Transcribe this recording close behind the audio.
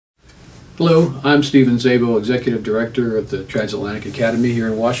Hello, I'm Stephen Szabo, Executive Director of the Transatlantic Academy here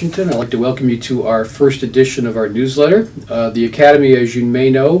in Washington. I'd like to welcome you to our first edition of our newsletter. The Academy, as you may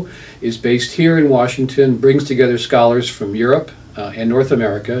know, is based here in Washington, brings together scholars from Europe and North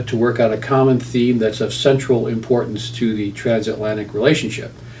America to work on a common theme that's of central importance to the transatlantic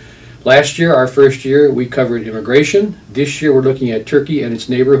relationship. Last year, our first year, we covered immigration. This year, we're looking at Turkey and its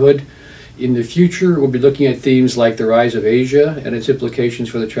neighborhood. In the future, we'll be looking at themes like the rise of Asia and its implications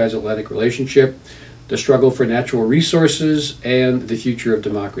for the transatlantic relationship, the struggle for natural resources, and the future of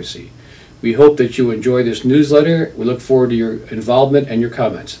democracy. We hope that you enjoy this newsletter. We look forward to your involvement and your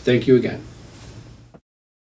comments. Thank you again.